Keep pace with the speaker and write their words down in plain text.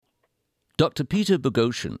Dr. Peter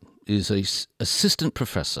Boghossian is an assistant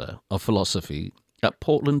professor of philosophy at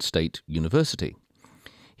Portland State University.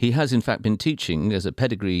 He has, in fact, been teaching as a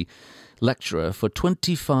pedigree lecturer for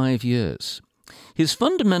 25 years. His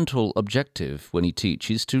fundamental objective when he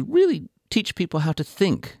teaches is to really teach people how to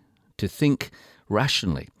think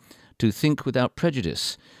rationally, to think without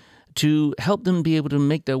prejudice, to help them be able to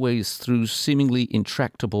make their ways through seemingly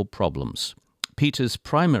intractable problems. Peter's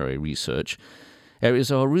primary research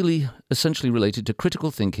areas are really essentially related to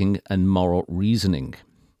critical thinking and moral reasoning.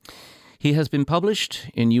 He has been published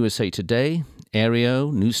in USA Today,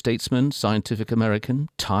 Aereo, New Statesman, Scientific American,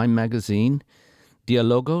 Time Magazine,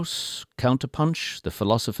 Dialogos, Counterpunch, The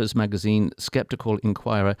Philosopher's Magazine, Skeptical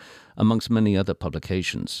Inquirer, amongst many other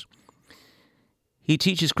publications. He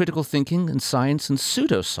teaches critical thinking and science and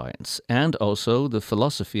pseudoscience, and also the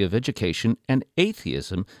philosophy of education and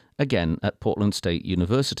atheism, again at Portland State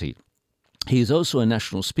University. He is also a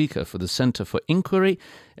national speaker for the Center for Inquiry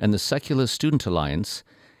and the Secular Student Alliance,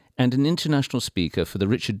 and an international speaker for the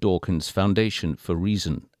Richard Dawkins Foundation for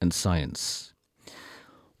Reason and Science.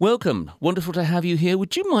 Welcome. Wonderful to have you here.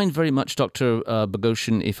 Would you mind very much, Dr.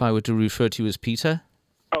 Boghossian, if I were to refer to you as Peter?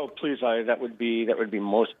 Oh, please, that would be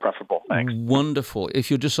most preferable. Thanks. Wonderful. If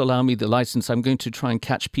you'll just allow me the license, I'm going to try and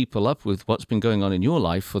catch people up with what's been going on in your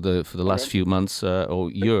life for the last few months or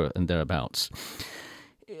year and thereabouts.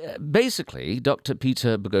 Basically, Dr.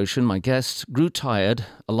 Peter Boghossian, my guest, grew tired,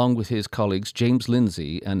 along with his colleagues James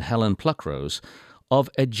Lindsay and Helen Pluckrose, of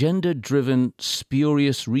agenda-driven,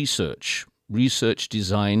 spurious research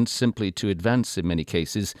designed simply to advance, in many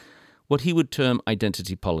cases, what he would term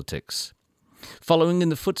identity politics. Following in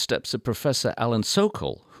the footsteps of Professor Alan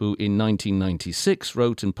Sokal, who in 1996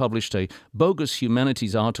 wrote and published a bogus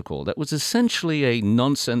humanities article that was essentially a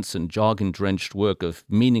nonsense and jargon-drenched work of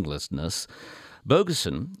meaninglessness,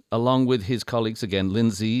 Boghossian, along with his colleagues again,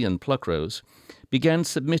 Lindsay and Pluckrose, began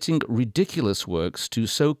submitting ridiculous works to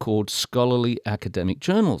so-called scholarly academic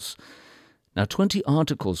journals. Now, 20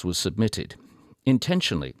 articles were submitted,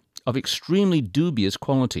 intentionally, of extremely dubious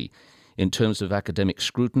quality in terms of academic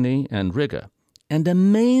scrutiny and rigor, and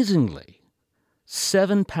amazingly,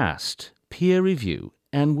 7 passed peer review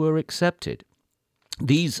and were accepted.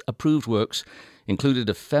 These approved works included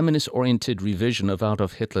a feminist-oriented revision of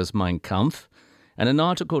Adolf Hitler's Mein Kampf, and an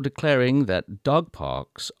article declaring that dog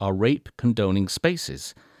parks are rape-condoning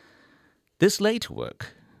spaces. This later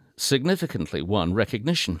work significantly won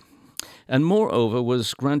recognition, and moreover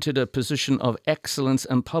was granted a position of excellence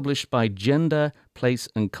and published by Gender, Place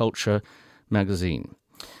and Culture magazine.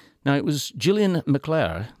 Now, it was Gillian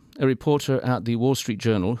McClare, a reporter at the Wall Street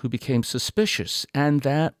Journal, who became suspicious, and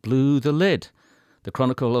that blew the lid. The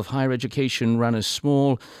Chronicle of Higher Education ran a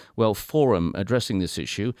small, forum addressing this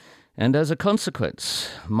issue, and as a consequence,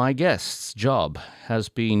 my guest's job has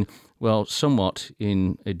been, somewhat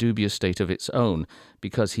in a dubious state of its own,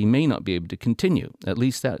 because he may not be able to continue. At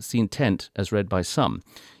least that's the intent as read by some.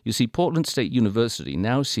 You see, Portland State University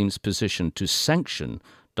now seems positioned to sanction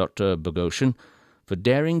Dr. Boghossian for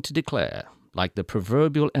daring to declare, like the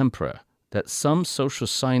proverbial emperor, that some social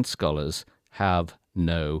science scholars have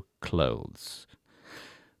no clothes.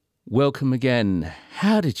 Welcome again.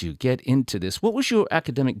 How did you get into this? What was your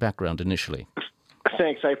academic background initially?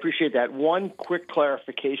 Thanks. I appreciate that. One quick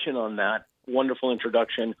clarification on that wonderful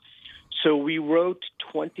introduction. So we wrote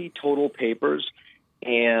 20 total papers,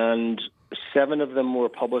 and 7 of them were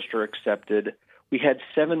published or accepted. We had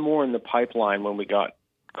 7 more in the pipeline when we got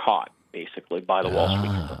caught, basically, by the Wall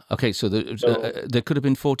Street Journal. Okay, so there could have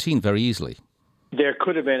been 14 very easily. There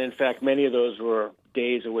could have been. In fact, many of those were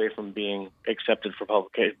days away from being accepted for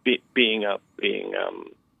publication, being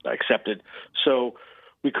accepted. So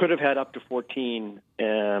we could have had up to 14,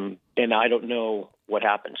 and I don't know what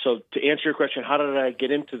happened. So to answer your question, how did I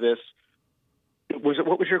get into this?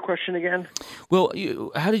 What was your question again? Well,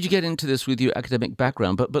 how did you get into this with your academic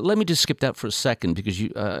background? But let me just skip that for a second, because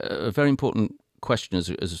a very important question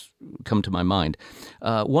has come to my mind.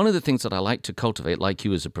 One of the things that I like to cultivate, like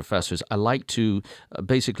you as a professor, is I like to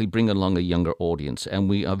basically bring along a younger audience. And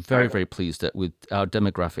we are very, very pleased that with our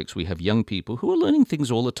demographics, we have young people who are learning things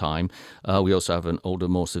all the time. We also have an older,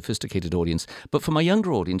 more sophisticated audience. But for my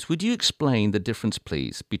younger audience, would you explain the difference,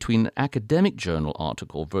 please, between an academic journal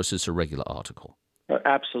article versus a regular article?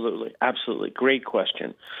 Absolutely. Absolutely. Great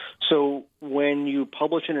question. So when you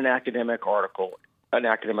publish in an academic article,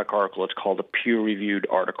 it's called a peer-reviewed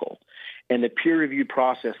article. And the peer-reviewed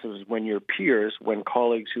process is when your peers, when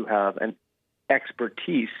colleagues who have an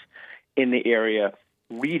expertise in the area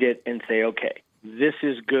read it and say, okay, this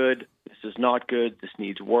is good, this is not good, this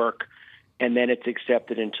needs work, and then it's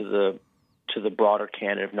accepted into the broader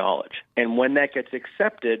canon of knowledge. And when that gets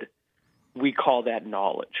accepted, we call that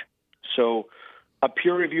knowledge. So a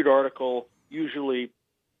peer-reviewed article, usually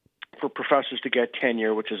for professors to get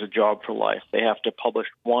tenure, which is a job for life, they have to publish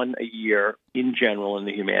one a year in general in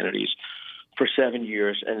the humanities for 7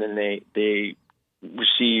 years, and then they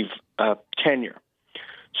receive tenure.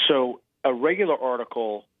 So a regular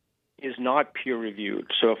article is not peer-reviewed.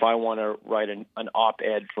 So if I want to write an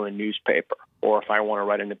op-ed for a newspaper, or if I want to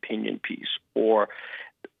write an opinion piece, or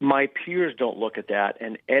my peers don't look at that,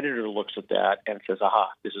 an editor looks at that and says, aha,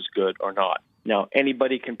 this is good or not. Now,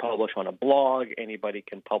 anybody can publish on a blog, anybody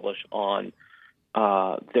can publish on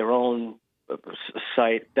their own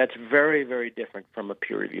site. That's very, very different from a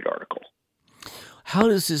peer-reviewed article. How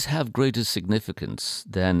does this have greater significance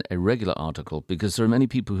than a regular article? Because there are many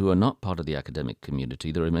people who are not part of the academic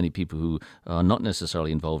community. There are many people who are not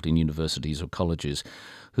necessarily involved in universities or colleges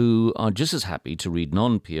who are just as happy to read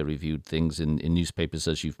non-peer-reviewed things in newspapers,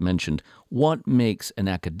 as you've mentioned. What makes an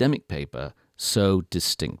academic paper so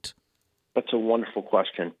distinct? That's a wonderful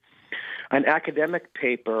question. An academic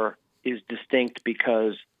paper is distinct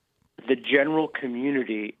because the general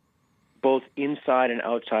community, both inside and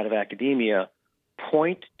outside of academia,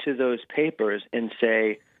 point to those papers and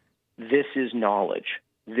say, this is knowledge.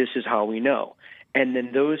 This is how we know. And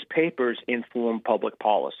then those papers inform public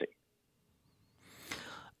policy.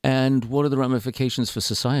 And what are the ramifications for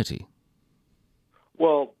society?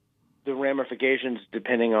 Well, the ramifications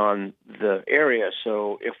depending on the area.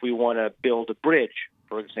 So if we want to build a bridge,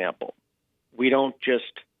 for example, we don't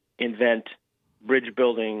just invent bridge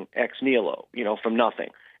building ex nihilo, from nothing.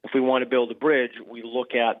 If we want to build a bridge, we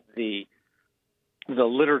look at the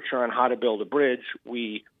literature on how to build a bridge.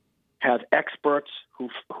 We have experts who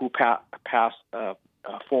pass a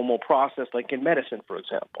formal process, like in medicine, for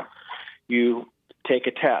example. You take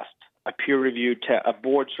a test, a peer-reviewed a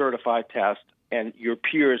board-certified test, and your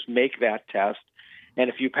peers make that test. And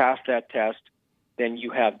if you pass that test, then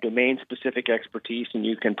you have domain-specific expertise, and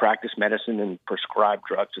you can practice medicine and prescribe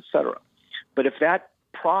drugs, etc. But if that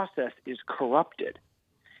process is corrupted,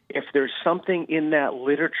 if there's something in that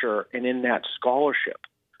literature and in that scholarship,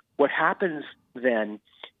 what happens then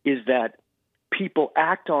is that people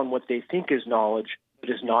act on what they think is knowledge, but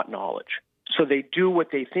is not knowledge. So they do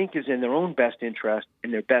what they think is in their own best interest,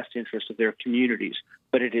 in their best interest of their communities,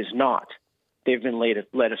 but it is not. They've been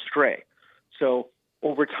led astray. So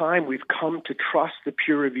over time, we've come to trust the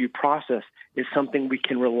peer review process is something we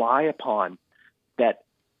can rely upon, that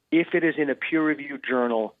if it is in a peer-reviewed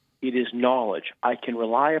journal, it is knowledge. I can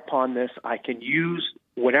rely upon this. I can use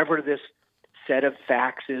whatever this set of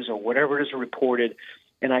facts is or whatever is reported,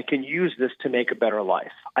 and I can use this to make a better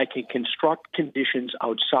life. I can construct conditions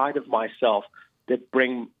outside of myself that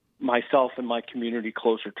bring myself and my community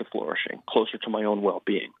closer to flourishing, closer to my own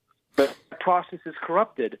well-being. But if the process is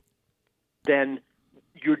corrupted, then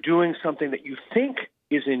you're doing something that you think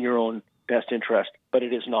is in your own best interest, but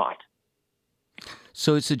it is not.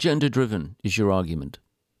 So it's agenda-driven, is your argument?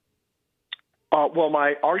 Well,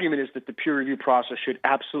 my argument is that the peer review process should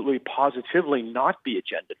absolutely, positively not be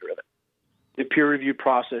agenda-driven. The peer review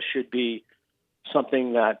process should be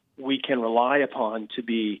something that we can rely upon to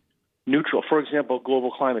be neutral. For example,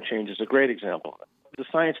 global climate change is a great example. The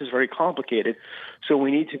science is very complicated, so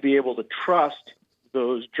we need to be able to trust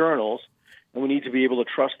those journals, and we need to be able to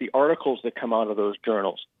trust the articles that come out of those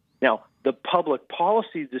journals. Now, the public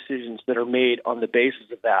policy decisions that are made on the basis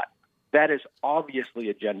of that is obviously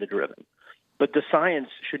agenda-driven. But the science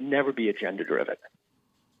should never be agenda-driven.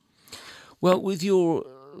 Well, with your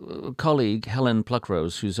colleague, Helen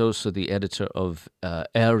Pluckrose, who's also the editor of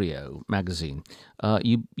Aereo magazine,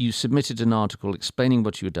 you submitted an article explaining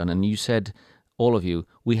what you had done, and you said, all of you,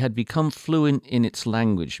 we had become fluent in its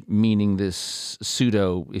language, meaning this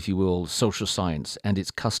pseudo, if you will, social science and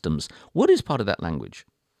its customs. What is part of that language?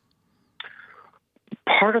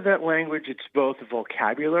 Part of that language, it's both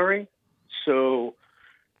vocabulary, so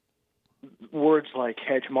words like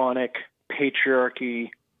hegemonic, patriarchy,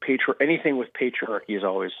 anything with patriarchy is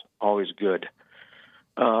always good.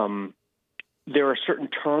 There are certain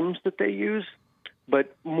terms that they use,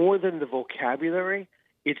 but more than the vocabulary,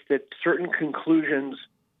 it's that certain conclusions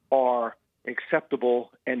are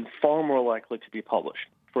acceptable and far more likely to be published.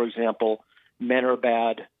 For example, men are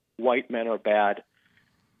bad, white men are bad,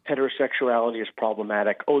 heterosexuality is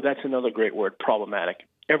problematic. Oh, that's another great word, problematic.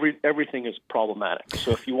 Everything is problematic.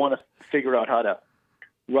 So if you want to figure out how to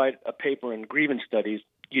write a paper in grievance studies,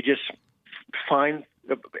 you just find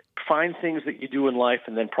things that you do in life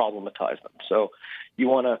and then problematize them. So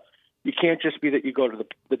you can't just be that you go to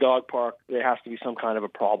the dog park. There has to be some kind of a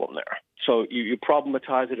problem there. So you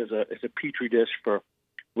problematize it as a petri dish for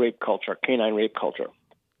rape culture, canine rape culture.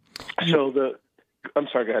 So I'm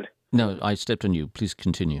sorry, go ahead. No, I stepped on you. Please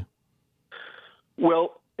continue.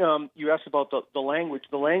 Well, you asked about the language.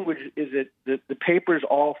 The language is that the papers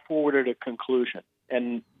all forwarded a conclusion,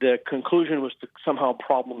 and the conclusion was to somehow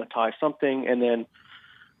problematize something, and then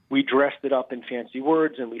we dressed it up in fancy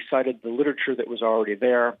words, and we cited the literature that was already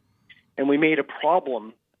there, and we made a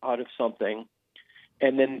problem out of something,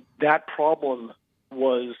 and then that problem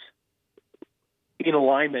was in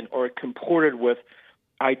alignment, or it comported with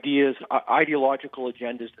ideas, ideological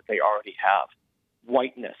agendas that they already have.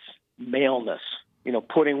 Whiteness, maleness.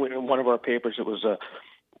 Putting in one of our papers, it was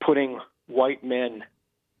putting white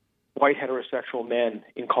heterosexual men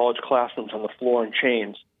in college classrooms on the floor in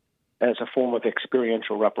chains as a form of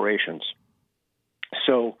experiential reparations.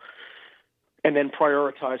 So, and then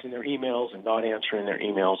prioritizing their emails and not answering their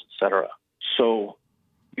emails, etc. So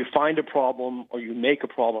you find a problem, or you make a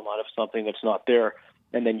problem out of something that's not there,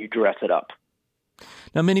 and then you dress it up.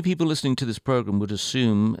 Now, many people listening to this program would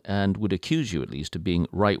assume, and would accuse you at least, of being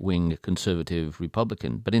right-wing, conservative,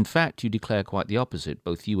 Republican. But in fact, you declare quite the opposite,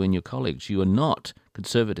 both you and your colleagues. You are not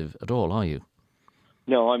conservative at all, are you?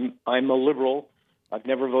 No, I'm a liberal. I've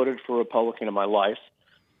never voted for a Republican in my life.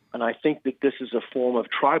 And I think that this is a form of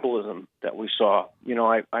tribalism that we saw.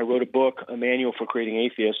 I wrote a book, A Manual for Creating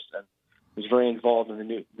Atheists, and was very involved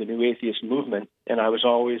in the new atheist movement. And I was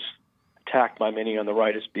always attacked by many on the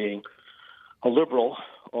right as being a liberal,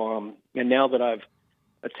 and now that I've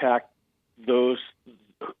attacked those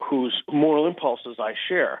whose moral impulses I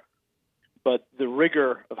share, but the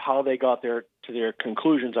rigor of how they got to their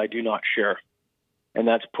conclusions I do not share, and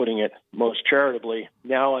that's putting it most charitably.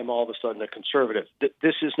 Now I'm all of a sudden a conservative.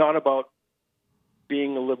 This is not about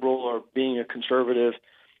being a liberal or being a conservative.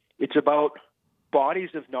 It's about bodies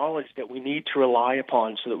of knowledge that we need to rely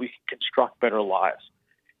upon so that we can construct better lives.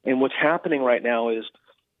 And what's happening right now is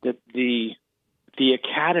that the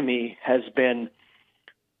academy has been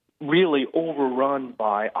really overrun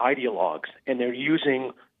by ideologues, and they're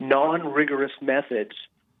using non-rigorous methods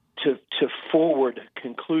to forward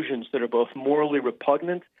conclusions that are both morally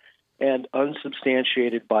repugnant and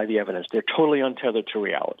unsubstantiated by the evidence. They're totally untethered to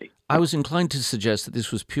reality. I was inclined to suggest that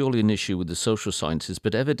this was purely an issue with the social sciences,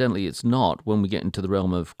 but evidently it's not when we get into the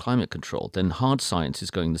realm of climate control. Then hard science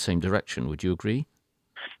is going the same direction. Would you agree?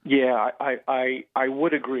 Yeah, I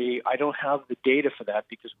would agree. I don't have the data for that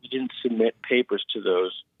because we didn't submit papers to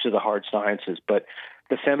the hard sciences. But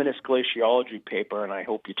the feminist glaciology paper, and I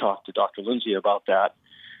hope you talk to Dr. Lindsay about that.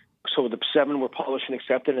 So the 7 were published and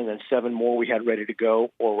accepted, and then 7 more we had ready to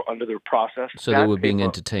go or were under the process. So they were being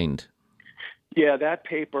entertained. Yeah, that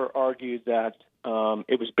paper argued that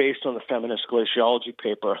it was based on the feminist glaciology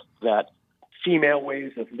paper that female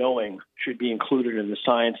ways of knowing should be included in the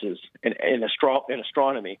sciences and in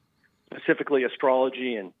astronomy, specifically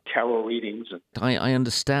astrology and tarot readings. I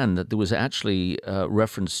understand that there was actually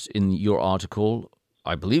reference in your article,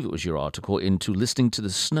 I believe it was your article, into listening to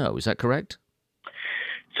the snow. Is that correct?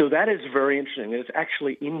 So that is very interesting. It's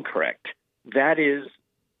actually incorrect. That is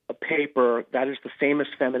a paper, that is the famous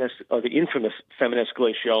feminist, or the infamous feminist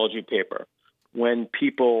glaciology paper, when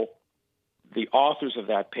the authors of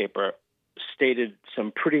that paper stated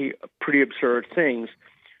some pretty absurd things.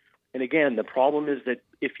 And again, the problem is that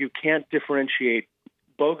if you can't differentiate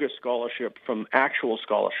bogus scholarship from actual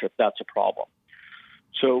scholarship, that's a problem.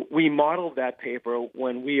 So we modeled that paper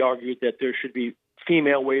when we argued that there should be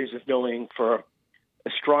female ways of knowing for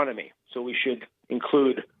astronomy. So we should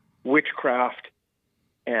include witchcraft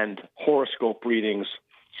and horoscope readings.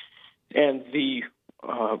 And the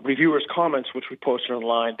reviewers' comments, which we posted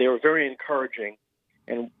online, they were very encouraging.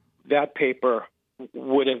 And that paper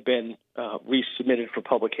would have been resubmitted for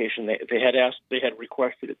publication. They had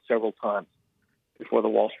requested it several times before the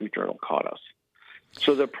Wall Street Journal caught us.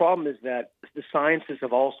 So the problem is that the sciences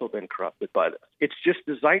have also been corrupted by this. It's just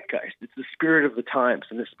the zeitgeist. It's the spirit of the times.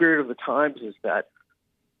 And the spirit of the times is that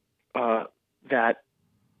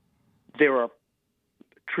there are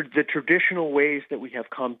the traditional ways that we have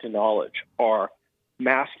come to knowledge are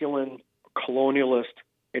masculine, colonialist,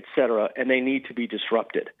 etc., and they need to be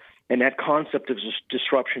disrupted. And that concept of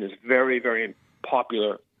disruption is very, very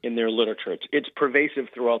popular in their literature. It's pervasive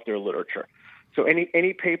throughout their literature. So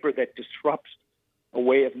any paper that disrupts a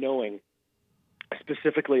way of knowing,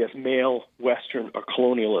 specifically as male, Western, or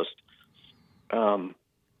colonialist,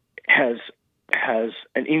 has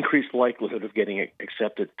an increased likelihood of getting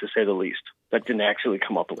accepted, to say the least. That didn't actually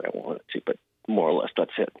come up the way I wanted it to, but more or less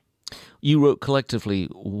that's it. You wrote collectively,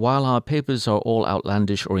 while our papers are all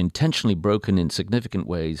outlandish or intentionally broken in significant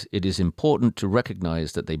ways, it is important to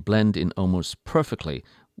recognize that they blend in almost perfectly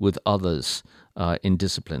with others in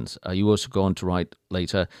disciplines. You also go on to write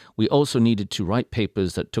later, we also needed to write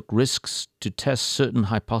papers that took risks to test certain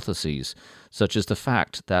hypotheses, such as the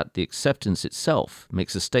fact that the acceptance itself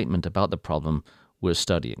makes a statement about the problem we're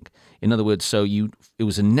studying. In other words, it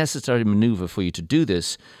was a necessary maneuver for you to do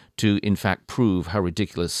this to, in fact, prove how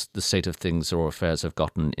ridiculous the state of things or affairs have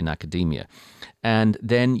gotten in academia. And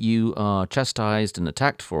then you are chastised and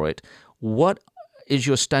attacked for it. What is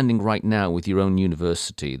your standing right now with your own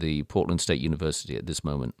university, the Portland State University, at this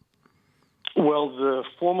moment? Well, the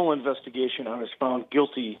formal investigation, I was found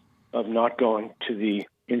guilty of not going to the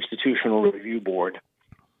Institutional Review Board.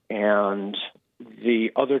 And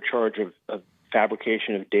the other charge of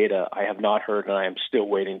fabrication of data, I have not heard, and I am still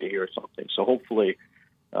waiting to hear something. So hopefully,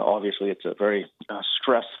 obviously, it's a very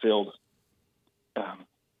stress-filled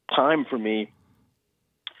time for me.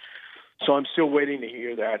 So I'm still waiting to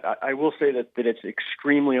hear that. I will say that it's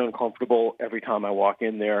extremely uncomfortable every time I walk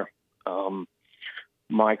in there.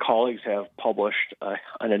 My colleagues have published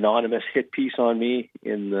an anonymous hit piece on me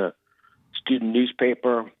in the student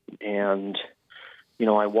newspaper, and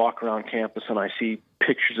I walk around campus and I see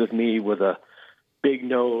pictures of me with a big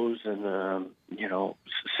nose and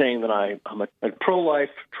saying that I'm a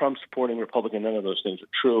pro-life, Trump-supporting Republican. None of those things are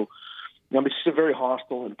true. It's just a very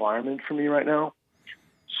hostile environment for me right now.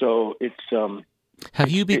 So it's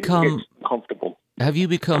it's comfortable. Have you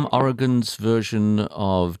become Oregon's version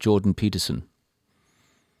of Jordan Peterson?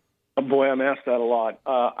 Boy, I'm asked that a lot.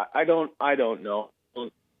 I don't know. I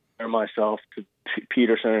don't compare myself to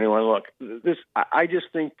Peterson or anyone. Look, I just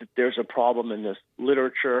think that there's a problem in this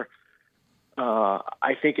literature.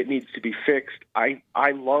 I think it needs to be fixed. I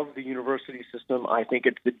love the university system. I think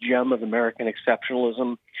it's the gem of American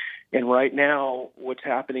exceptionalism. And right now, what's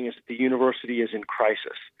happening is that the university is in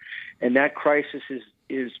crisis. And that crisis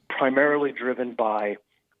is primarily driven by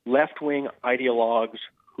left-wing ideologues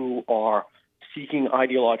who are seeking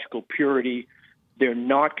ideological purity. They're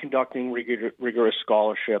not conducting rigorous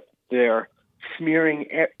scholarship. They're smearing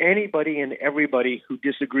anybody and everybody who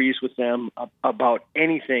disagrees with them about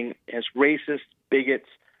anything as racist, bigots,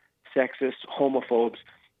 sexist, homophobes.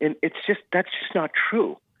 And that's just not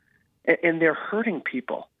true. And they're hurting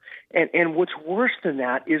people. And what's worse than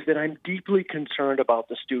that is that I'm deeply concerned about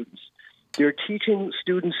the students. They're teaching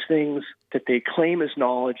students things that they claim as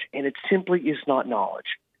knowledge, and it simply is not knowledge.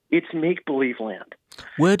 It's make-believe land.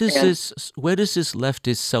 Where does this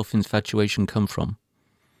leftist self-infatuation come from?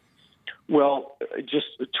 Well, I just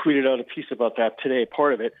tweeted out a piece about that today.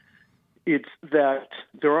 Part of it, it's that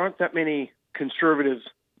there aren't that many conservatives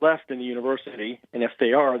left in the university, and if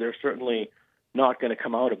they are, they're certainly not going to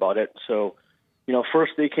come out about it. So,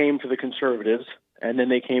 first they came to the conservatives, and then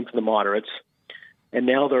they came to the moderates, and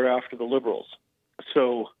now they're after the liberals.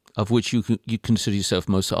 So, of which you consider yourself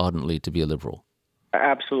most ardently to be a liberal?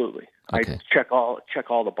 Absolutely. Okay. I check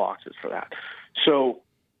all the boxes for that. So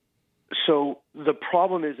the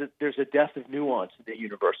problem is that there's a death of nuance in the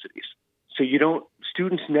universities. So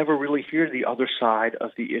students never really hear the other side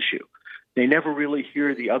of the issue. They never really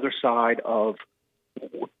hear the other side of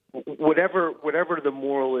whatever the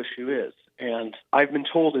moral issue is. And I've been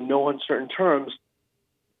told in no uncertain terms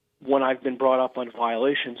when I've been brought up on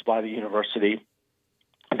violations by the university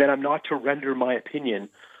that I'm not to render my opinion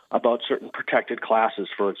about certain protected classes,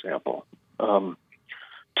 for example. To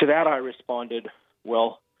that I responded,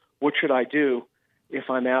 well, what should I do if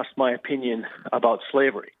I'm asked my opinion about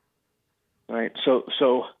slavery? Right?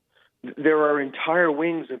 So there are entire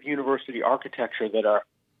wings of university architecture that are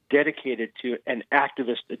dedicated to an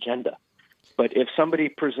activist agenda. But if somebody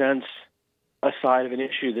presents a side of an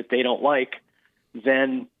issue that they don't like,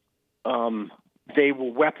 then they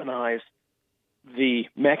will weaponize the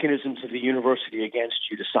mechanisms of the university against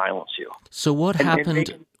you to silence you. So what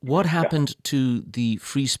happened to the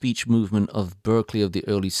free speech movement of Berkeley of the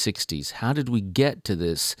early 60s? How did we get to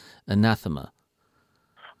this anathema?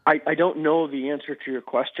 I don't know the answer to your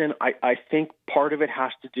question. I think part of it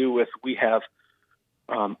has to do with we have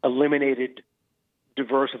eliminated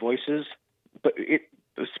diverse voices, but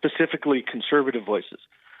specifically conservative voices,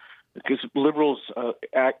 because liberals,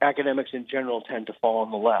 academics in general, tend to fall on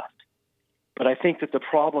the left. But I think that the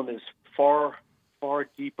problem is far, far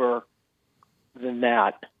deeper than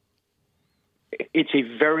that. It's a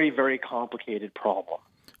very, very complicated problem.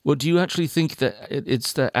 Well, do you actually think that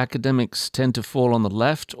it's that academics tend to fall on the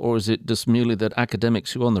left, or is it just merely that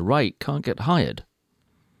academics who are on the right can't get hired?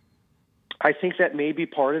 I think that may be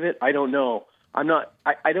part of it. I don't know. I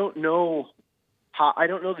don't know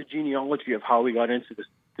the genealogy of how we got into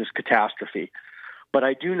this catastrophe. But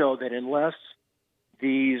I do know that unless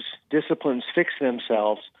these disciplines fix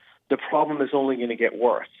themselves, the problem is only going to get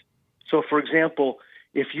worse. So, for example,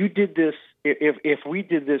 if you did this, if we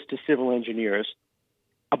did this to civil engineers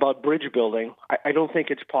about bridge building, I don't think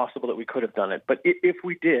it's possible that we could have done it. But if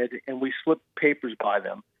we did and we slipped papers by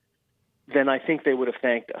them, then I think they would have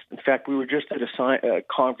thanked us. In fact, we were just at a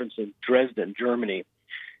conference in Dresden, Germany,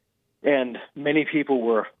 and many people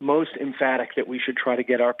were most emphatic that we should try to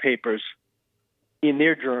get our papers in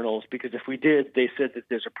their journals, because if we did, they said that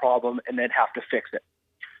there's a problem and they'd have to fix it.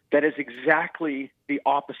 That is exactly the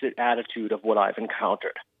opposite attitude of what I've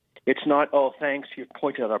encountered. It's not, oh, thanks, you've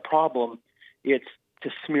pointed out our problem. It's to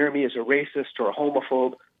smear me as a racist or a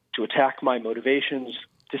homophobe, to attack my motivations,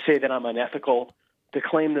 to say that I'm unethical, to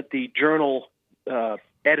claim that the journal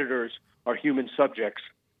editors are human subjects,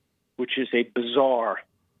 which is a bizarre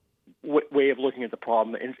way of looking at the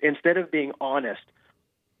problem. Instead of being honest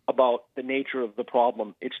about the nature of the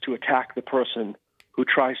problem, it's to attack the person who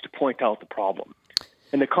tries to point out the problem.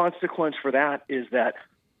 And the consequence for that is that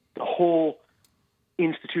the whole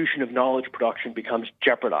institution of knowledge production becomes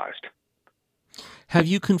jeopardized. Have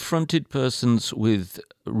you confronted persons with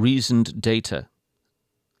reasoned data,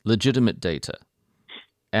 legitimate data,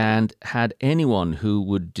 and had anyone who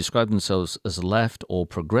would describe themselves as left or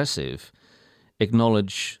progressive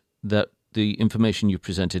acknowledge that the information you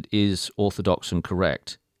presented is orthodox and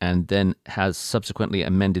correct, and then has subsequently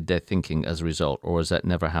amended their thinking as a result, or has that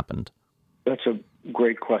never happened? That's a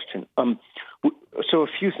great question. So a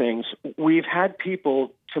few things. We've had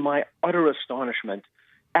people, to my utter astonishment,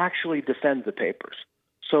 actually defend the papers.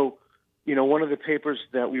 So, one of the papers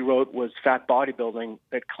that we wrote was Fat Bodybuilding,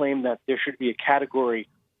 that claimed that there should be a category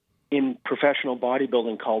in professional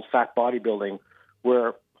bodybuilding called fat bodybuilding,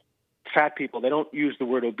 where fat people, they don't use the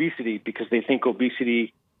word obesity because they think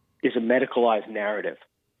obesity is a medicalized narrative.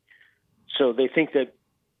 So they think that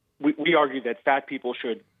we argue that fat people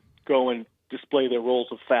should go and display their rolls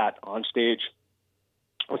of fat on stage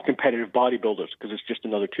with competitive bodybuilders because it's just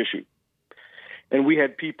another tissue. And we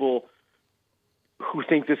had people who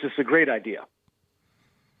think this is a great idea.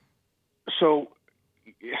 So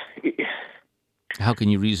how can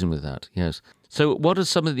you reason with that? Yes. So what are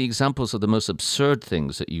some of the examples of the most absurd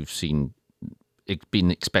things that you've seen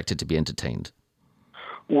being expected to be entertained?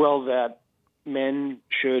 Well, that men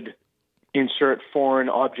should insert foreign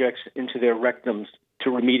objects into their rectums to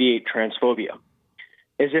remediate transphobia,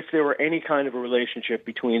 as if there were any kind of a relationship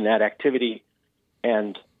between that activity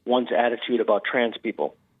and one's attitude about trans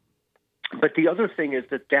people. But the other thing is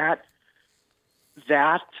that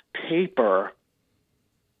paper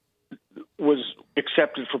was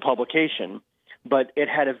accepted for publication, but it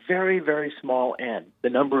had a very, very small n, the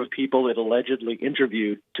number of people it allegedly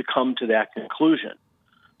interviewed to come to that conclusion.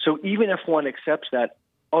 So even if one accepts that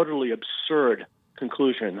utterly absurd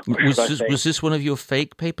conclusion, was this one of your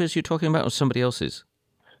fake papers you're talking about, or somebody else's?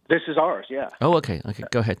 This is ours, yeah. Oh, okay,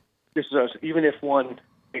 go ahead. This is ours. Even if one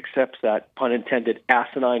accepts that, pun intended,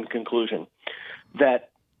 asinine conclusion, that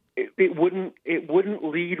it wouldn't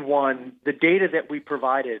lead one. The data that we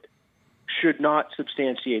provided should not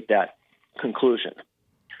substantiate that conclusion.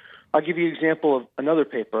 I'll give you an example of another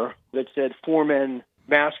paper that said 4 men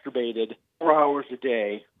masturbated 4 hours a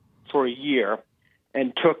day for a year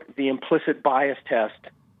and took the implicit bias test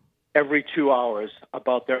every 2 hours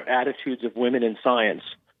about their attitudes of women in science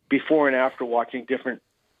before and after watching different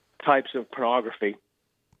types of pornography.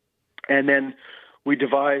 And then we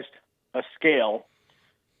devised a scale.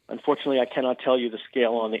 Unfortunately, I cannot tell you the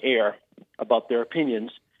scale on the air about their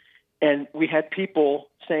opinions. And we had people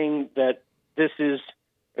saying that this is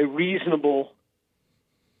a reasonable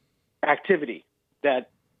activity, that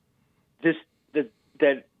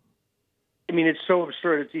it's so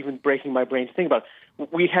absurd it's even breaking my brain to think about.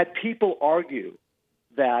 We had people argue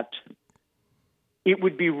that it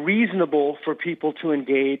would be reasonable for people to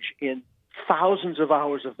engage in thousands of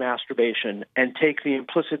hours of masturbation and take the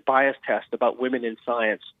implicit bias test about women in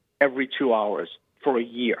science every 2 hours for a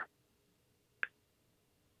year.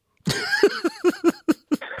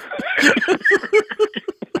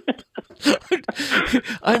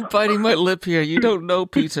 I'm biting my lip here. You don't know,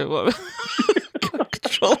 Peter.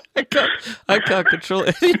 I can't control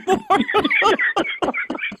it anymore.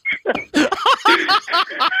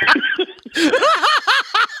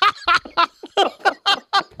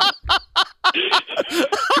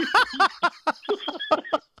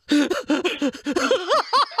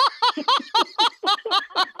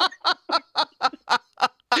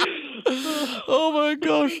 Oh my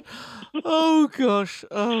gosh. Oh gosh.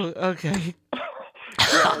 Oh, okay.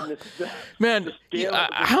 Man,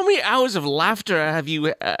 how many hours of laughter have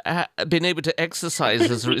you been able to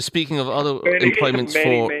exercise? Speaking of other employments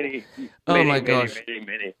many, oh my gosh.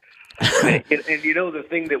 Many. And the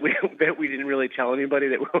thing that we didn't really tell anybody,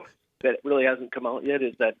 that that really hasn't come out yet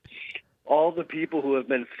is that all the people who have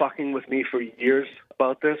been fucking with me for years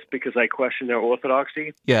about this because I question their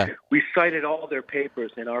orthodoxy, we cited all their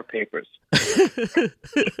papers in our papers.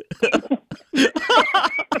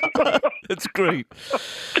 That's great.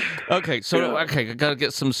 Okay, so I got to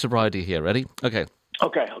get some sobriety here. Ready? Okay.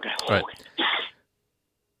 Okay. Right.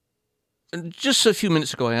 Just a few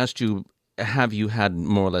minutes ago, I asked you, have you had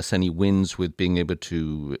more or less any wins with being able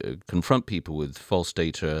to confront people with false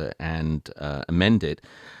data and amend it?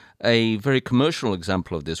 A very commercial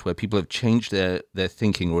example of this, where people have changed their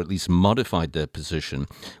thinking or at least modified their position,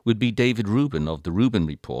 would be David Rubin of the Rubin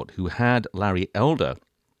Report, who had Larry Elder,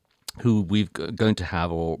 who we're going to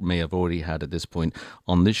have or may have already had at this point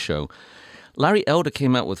on this show. Larry Elder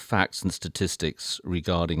came out with facts and statistics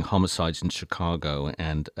regarding homicides in Chicago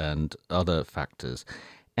and other factors.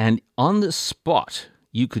 And on the spot,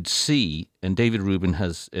 you could see, and David Rubin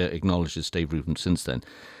has acknowledged this, Dave Rubin, since then,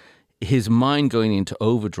 his mind going into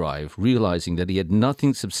overdrive, realizing that he had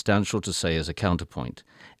nothing substantial to say as a counterpoint.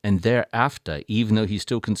 And thereafter, even though he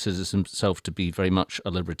still considers himself to be very much a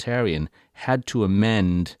libertarian, had to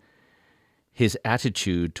amend his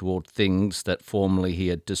attitude toward things that formerly he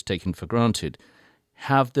had just taken for granted.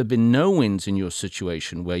 Have there been no wins in your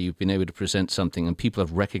situation where you've been able to present something and people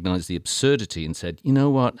have recognized the absurdity and said, you know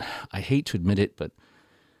what, I hate to admit it, but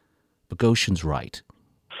Boghossian's right?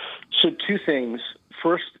 So two things.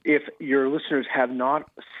 First, if your listeners have not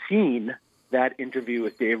seen that interview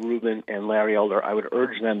with Dave Rubin and Larry Elder, I would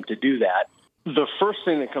urge them to do that. The first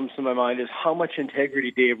thing that comes to my mind is how much integrity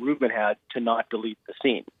Dave Rubin had to not delete the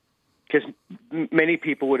scene, because many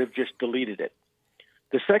people would have just deleted it.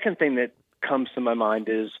 The second thing that comes to my mind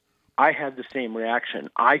is I had the same reaction.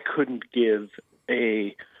 I couldn't give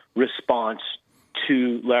a response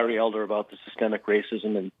to Larry Elder about the systemic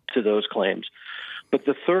racism and to those claims. But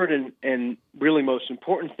the third and really most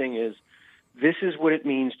important thing is this is what it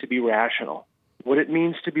means to be rational. What it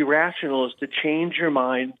means to be rational is to change your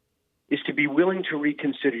mind, is to be willing to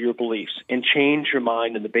reconsider your beliefs and change your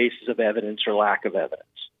mind on the basis of evidence or lack of evidence.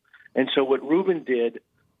 And so what Rubin did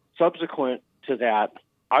subsequent to that,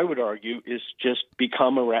 I would argue, is just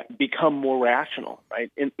become more rational, right?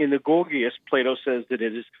 In the Gorgias, Plato says that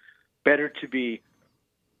it is better to be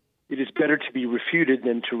refuted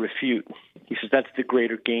than to refute. He says that's the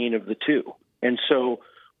greater gain of the two. And so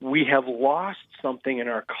we have lost something in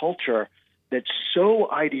our culture that's so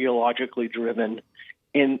ideologically driven,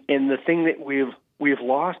 and the thing that we've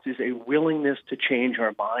lost is a willingness to change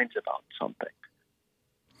our minds about something.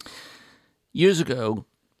 Years ago,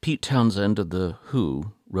 Pete Townsend of The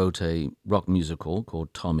Who wrote a rock musical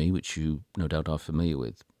called Tommy, which you no doubt are familiar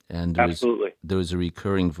with. And there is a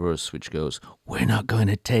recurring verse which goes, "We're not going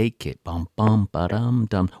to take it, bum bum ba-dum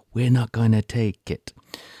dum, we're not going to take it."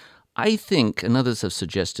 I think, and others have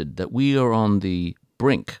suggested, that we are on the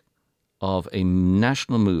brink of a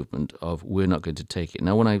national movement of we're not going to take it.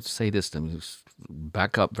 Now, when I say this, let me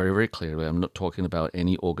back up very, very clearly. I'm not talking about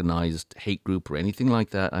any organized hate group or anything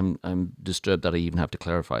like that. I'm disturbed that I even have to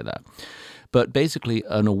clarify that. But basically,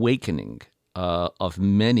 an awakening of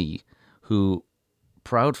many who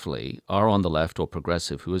proudly are on the left or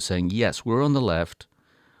progressive, who are saying, yes, we're on the left.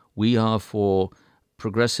 We are for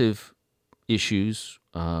progressive issues.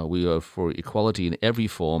 We are for equality in every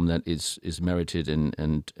form that is merited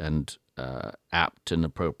and apt and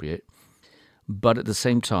appropriate. But at the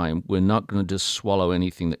same time, we're not going to just swallow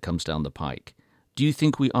anything that comes down the pike. Do you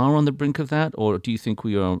think we are on the brink of that, or do you think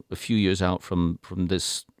we are a few years out from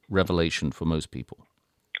this revelation for most people?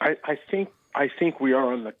 I think we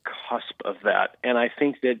are on the cusp of that, and I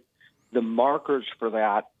think that the markers for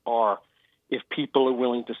that are if people are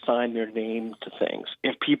willing to sign their name to things,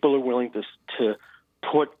 if people are willing to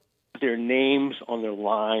put their names on their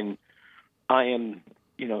line. I am,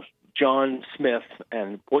 John Smith,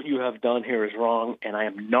 and what you have done here is wrong, and I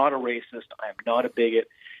am not a racist, I am not a bigot,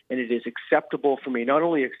 and it is acceptable for me, not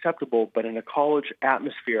only acceptable, but in a college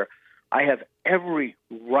atmosphere, I have every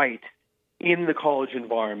right in the college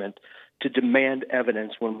environment to demand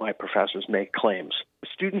evidence when my professors make claims.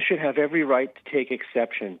 Students should have every right to take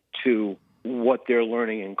exception to what they're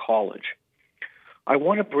learning in college. I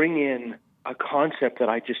want to bring in a concept that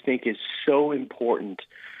I just think is so important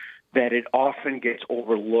that it often gets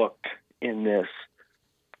overlooked in this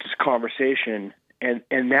conversation, and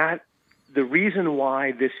that the reason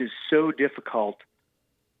why this is so difficult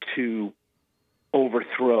to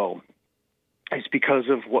overthrow is because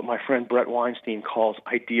of what my friend Brett Weinstein calls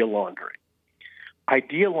idea laundering.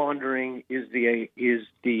 Idea laundering is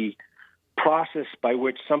the process by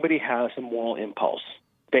which somebody has a moral impulse.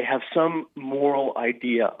 They have some moral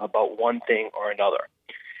idea about one thing or another.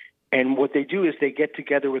 And what they do is they get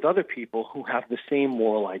together with other people who have the same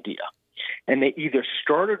moral idea. And they either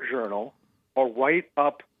start a journal or write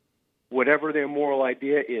up whatever their moral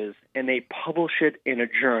idea is, and they publish it in a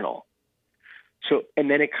journal. So, and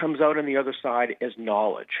then it comes out on the other side as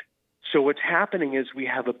knowledge. So what's happening is we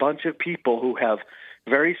have a bunch of people who have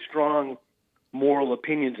very strong moral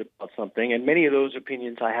opinions about something, and many of those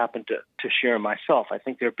opinions I happen to share myself. I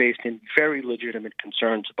think they're based in very legitimate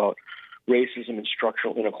concerns about racism and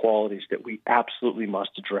structural inequalities that we absolutely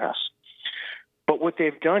must address. But what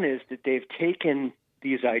they've done is that they've taken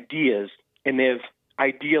these ideas and they've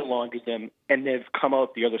ideologued them, and they've come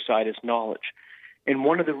out the other side as knowledge. And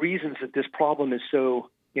one of the reasons that this problem is so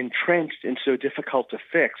entrenched and so difficult to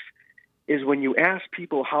fix is when you ask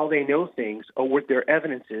people how they know things or what their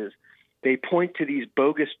evidence is, they point to these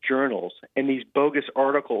bogus journals and these bogus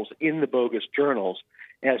articles in the bogus journals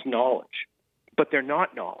as knowledge. But they're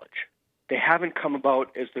not knowledge. They haven't come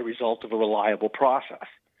about as the result of a reliable process.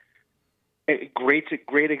 Great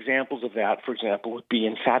examples of that, for example, would be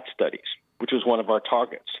in fat studies, which was one of our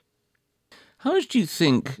targets. How much do you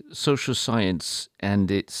think social science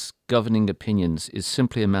and its governing opinions is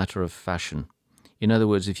simply a matter of fashion? In other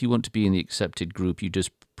words, if you want to be in the accepted group, you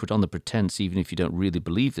just put on the pretense, even if you don't really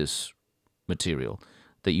believe this material,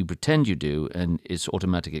 that you pretend you do, and it's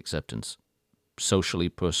automatic acceptance, socially,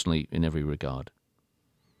 personally, in every regard.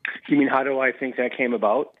 You mean, how do I think that came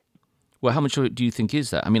about? Well, how much do you think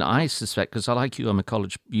is that? I mean, I suspect, because like you, I'm a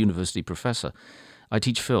university professor. I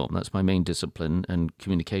teach film, that's my main discipline, and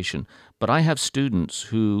communication. But I have students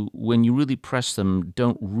who, when you really press them,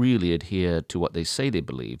 don't really adhere to what they say they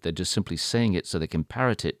believe. They're just simply saying it so they can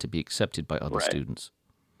parrot it to be accepted by other students.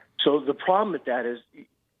 So the problem with that is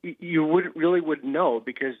you wouldn't know,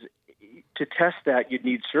 because to test that, you'd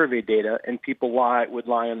need survey data, and people would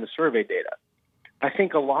lie on the survey data. I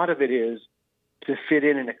think a lot of it is to fit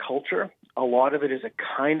in a culture. A lot of it is a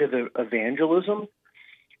kind of evangelism.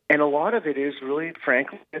 And a lot of it is really,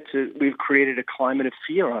 frankly, we've created a climate of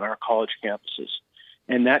fear on our college campuses.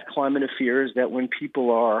 And that climate of fear is that when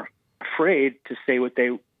people are afraid to say what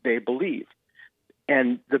they believe.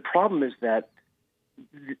 And the problem is that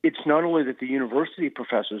it's not only that the university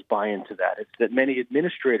professors buy into that, it's that many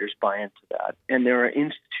administrators buy into that. And there are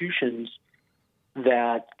institutions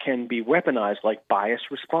that can be weaponized, like bias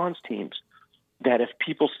response teams, that if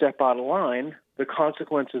people step out of line, the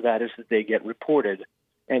consequence of that is that they get reported.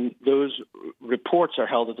 And those reports are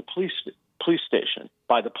held at the police station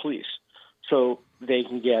by the police. So they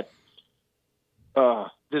can get,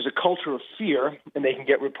 there's a culture of fear, and they can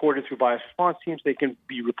get reported through bias response teams. They can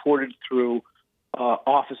be reported through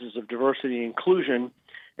offices of diversity and inclusion.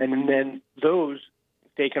 And then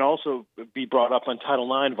they can also be brought up on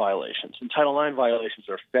Title IX violations. And Title IX violations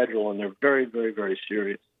are federal, and they're very, very, very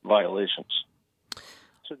serious violations.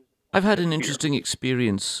 I've had an interesting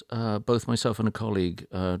experience, both myself and a colleague,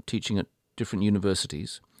 teaching at different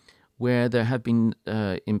universities, where there have been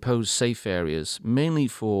imposed safe areas, mainly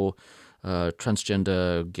for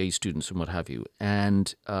transgender, gay students and what have you.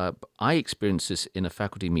 And I experienced this in a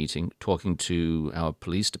faculty meeting, talking to our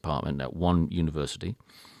police department at one university.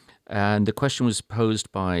 And the question was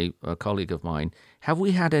posed by a colleague of mine: have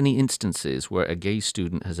we had any instances where a gay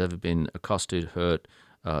student has ever been accosted, hurt,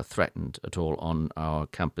 threatened at all on our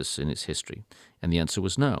campus in its history? And the answer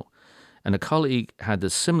was no. And a colleague had a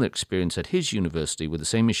similar experience at his university where the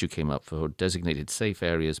same issue came up for designated safe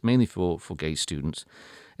areas, mainly for gay students.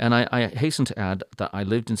 And I hasten to add that I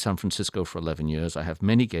lived in San Francisco for 11 years. I have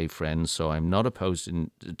many gay friends, so I'm not opposed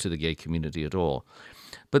to the gay community at all.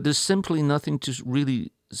 But there's simply nothing to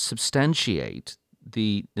really substantiate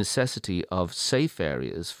the necessity of safe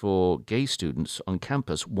areas for gay students on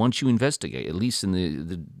campus once you investigate, at least in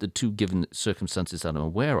the two given circumstances that I'm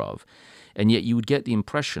aware of. And yet you would get the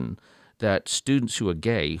impression that students who are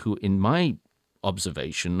gay, who in my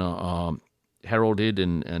observation are heralded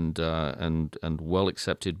and well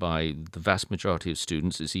accepted by the vast majority of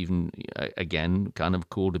students, is even, again, kind of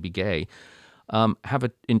cool to be gay, have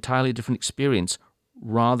an entirely different experience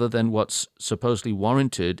rather than what's supposedly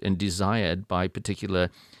warranted and desired by particular,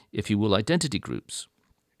 if you will, identity groups.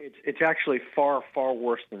 It's actually far, far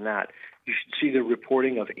worse than that. You should see the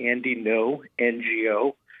reporting of Andy No,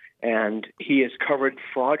 NGO, and he has covered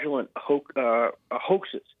fraudulent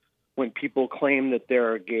hoaxes when people claim that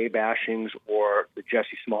there are gay bashings or the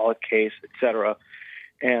Jussie Smollett case, et cetera.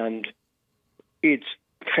 And it's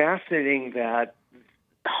fascinating that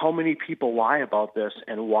how many people lie about this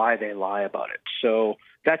and why they lie about it. So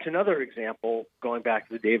that's another example, going back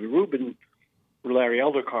to the David Rubin, Larry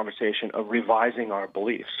Elder conversation, of revising our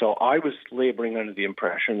beliefs. So I was laboring under the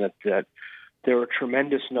impression that there are a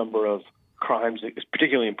tremendous number of crimes,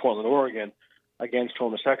 particularly in Portland, Oregon, against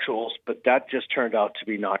homosexuals, but that just turned out to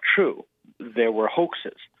be not true. There were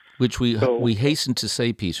hoaxes. Which we hasten to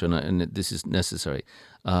say, Peter, and this is necessary.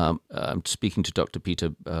 I'm speaking to Dr. Peter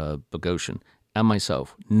Boghossian and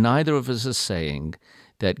myself. Neither of us are saying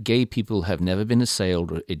that gay people have never been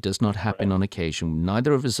assailed or it does not happen on occasion.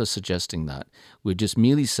 Neither of us are suggesting that. We're just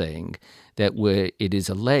merely saying that where it is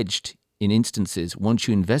alleged in instances, once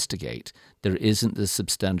you investigate, there isn't the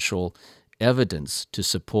substantial evidence to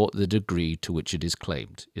support the degree to which it is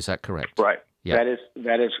claimed. Is that correct? Right. Yeah.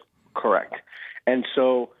 That is correct. And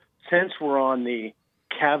so since we're on the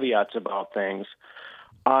caveats about things,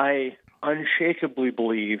 I unshakably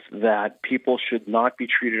believe that people should not be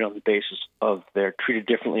treated treated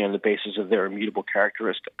differently on the basis of their immutable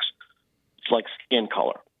characteristics. It's like skin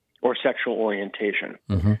color or sexual orientation.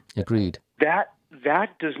 Mm-hmm. Agreed. That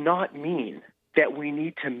does not mean that we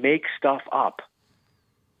need to make stuff up.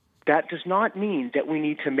 That does not mean that we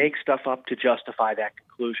need to make stuff up to justify that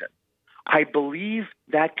conclusion. I believe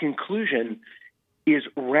that conclusion is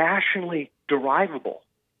rationally derivable.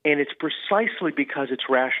 And it's precisely because it's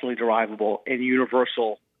rationally derivable and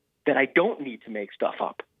universal that I don't need to make stuff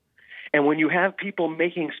up. And when you have people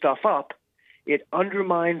making stuff up, it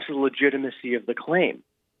undermines the legitimacy of the claim,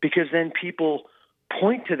 because then people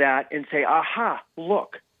point to that and say, aha,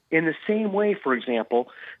 look. In the same way, for example,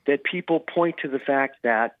 that people point to the fact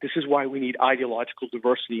that this is why we need ideological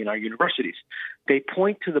diversity in our universities. They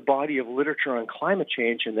point to the body of literature on climate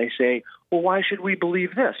change and they say, well, why should we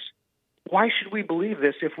believe this? Why should we believe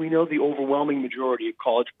this if we know the overwhelming majority of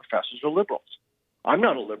college professors are liberals? I'm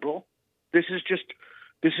not a liberal. This is just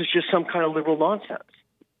some kind of liberal nonsense.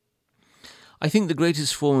 I think the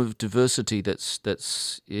greatest form of diversity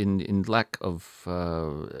that's in lack of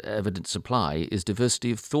evidence supply is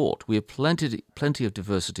diversity of thought. We have plenty of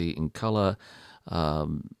diversity in color,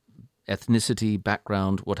 ethnicity,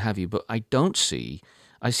 background, what have you. But I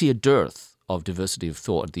see a dearth of diversity of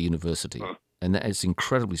thought at the university, and that is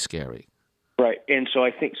incredibly scary. Right, and so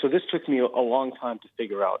this took me a long time to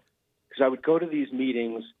figure out, because I would go to these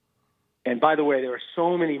meetings, and by the way, there are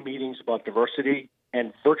so many meetings about diversity,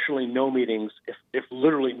 and virtually no meetings, if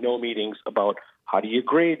literally no meetings, about how do you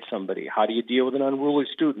grade somebody, how do you deal with an unruly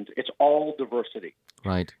student. It's all diversity.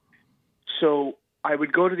 Right. So I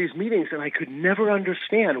would go to these meetings, and I could never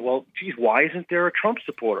understand, well, geez, why isn't there a Trump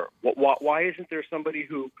supporter? Why isn't there somebody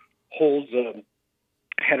who holds a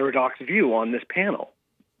heterodox view on this panel?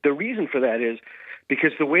 The reason for that is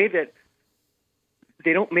because the way that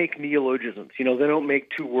they don't make neologisms, they don't make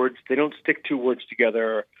two words, they don't stick two words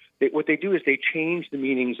together. What they do is they change the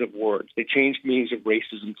meanings of words. They change the meanings of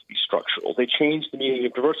racism to be structural. They change the meaning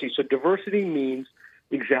of diversity. So diversity means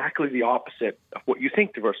exactly the opposite of what you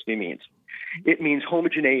think diversity means. It means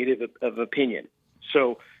homogeneity of opinion.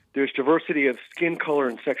 So there's diversity of skin color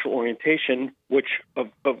and sexual orientation, which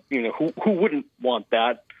who wouldn't want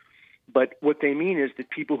that? But what they mean is that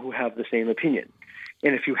people who have the same opinion.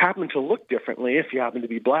 And if you happen to look differently, if you happen to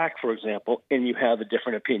be black, for example, and you have a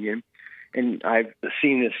different opinion, and I've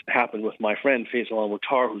seen this happen with my friend Faisal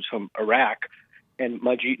Al-Mutar, who's from Iraq, and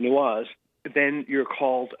Majid Nawaz, then you're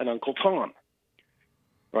called an Uncle Tom,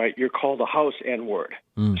 right? You're called a house N-word.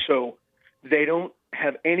 So they don't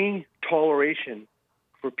have any toleration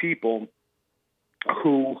for people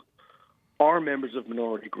who are members of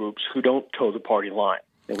minority groups who don't toe the party line.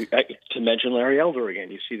 And to mention Larry Elder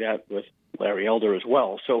again, you see that with Larry Elder as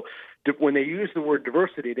well. So when they use the word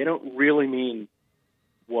diversity, they don't really mean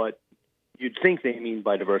what you'd think they mean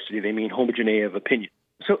by diversity. They mean homogeneity of opinion.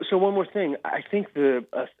 So one more thing. I think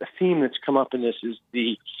a theme that's come up in this is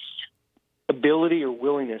the ability or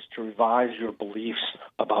willingness to revise your beliefs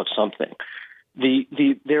about something.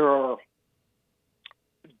 There are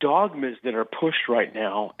dogmas that are pushed right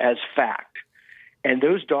now as fact, and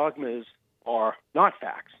those dogmas are not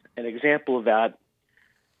facts. An example of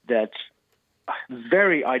that's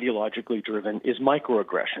very ideologically driven is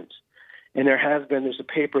microaggressions. And there's a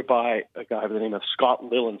paper by a guy by the name of Scott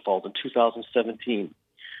Lilienfeld in 2017.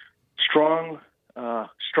 Strong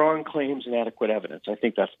claims and adequate evidence. I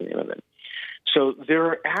think that's the name of it. So there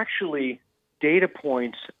are actually data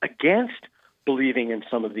points against believing in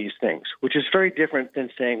some of these things, which is very different than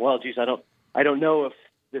saying, well, geez, I don't know if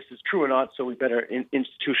this is true or not, so we better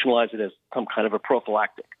institutionalize it as some kind of a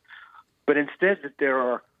prophylactic. But instead that there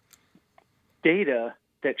are data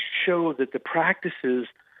that show that the practices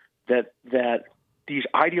that these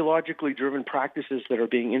ideologically driven practices that are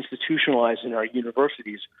being institutionalized in our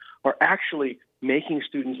universities are actually making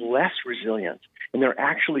students less resilient, and they're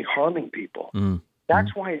actually harming people.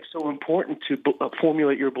 That's why it's so important to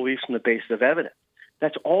formulate your beliefs on the basis of evidence.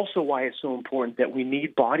 That's also why it's so important that we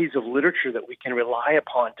need bodies of literature that we can rely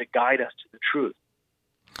upon to guide us to the truth.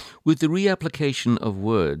 With the reapplication of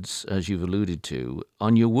words, as you've alluded to,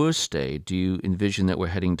 on your worst day, do you envision that we're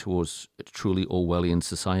heading towards a truly Orwellian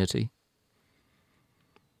society?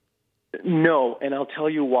 No, and I'll tell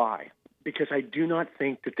you why. Because I do not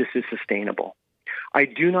think that this is sustainable. I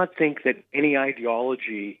do not think that any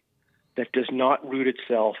ideology that does not root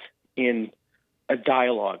itself in a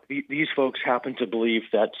dialogue. These folks happen to believe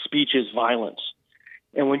that speech is violence.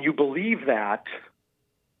 And when you believe that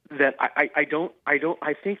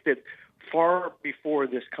I think that far before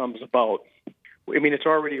this comes about, I mean, it's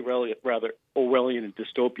already rather Orwellian and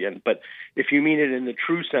dystopian, but if you mean it in the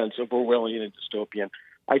true sense of Orwellian and dystopian,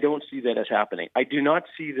 I don't see that as happening. I do not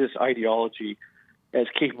see this ideology as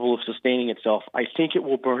capable of sustaining itself. I think it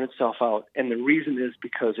will burn itself out, and the reason is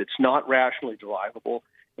because it's not rationally derivable,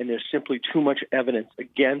 and there's simply too much evidence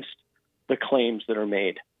against the claims that are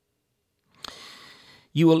made.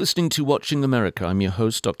 You are listening to Watching America. I'm your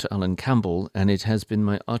host, Dr. Alan Campbell, and it has been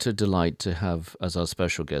my utter delight to have as our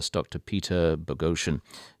special guest Dr. Peter Boghossian.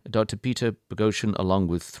 Dr. Peter Boghossian, along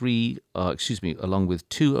with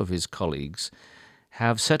two of his colleagues,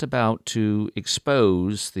 have set about to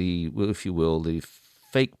expose the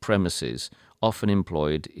fake premises often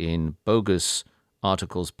employed in bogus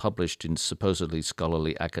articles published in supposedly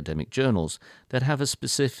scholarly academic journals that have a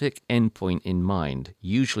specific endpoint in mind,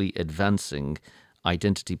 usually advancing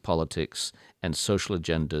identity politics and social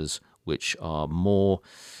agendas which are more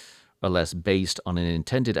or less based on an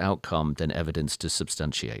intended outcome than evidence to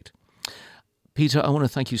substantiate. Peter, I want to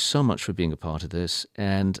thank you so much for being a part of this,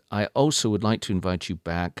 and I also would like to invite you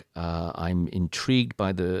back. I'm intrigued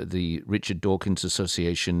by the Richard Dawkins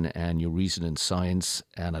Association and your reason and science,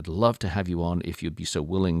 and I'd love to have you on if you'd be so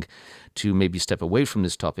willing to maybe step away from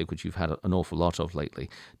this topic, which you've had an awful lot of lately,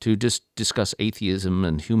 to just discuss atheism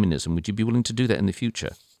and humanism. Would you be willing to do that in the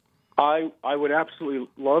future? I would absolutely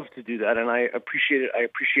love to do that, and I appreciate it. I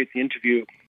appreciate the interview.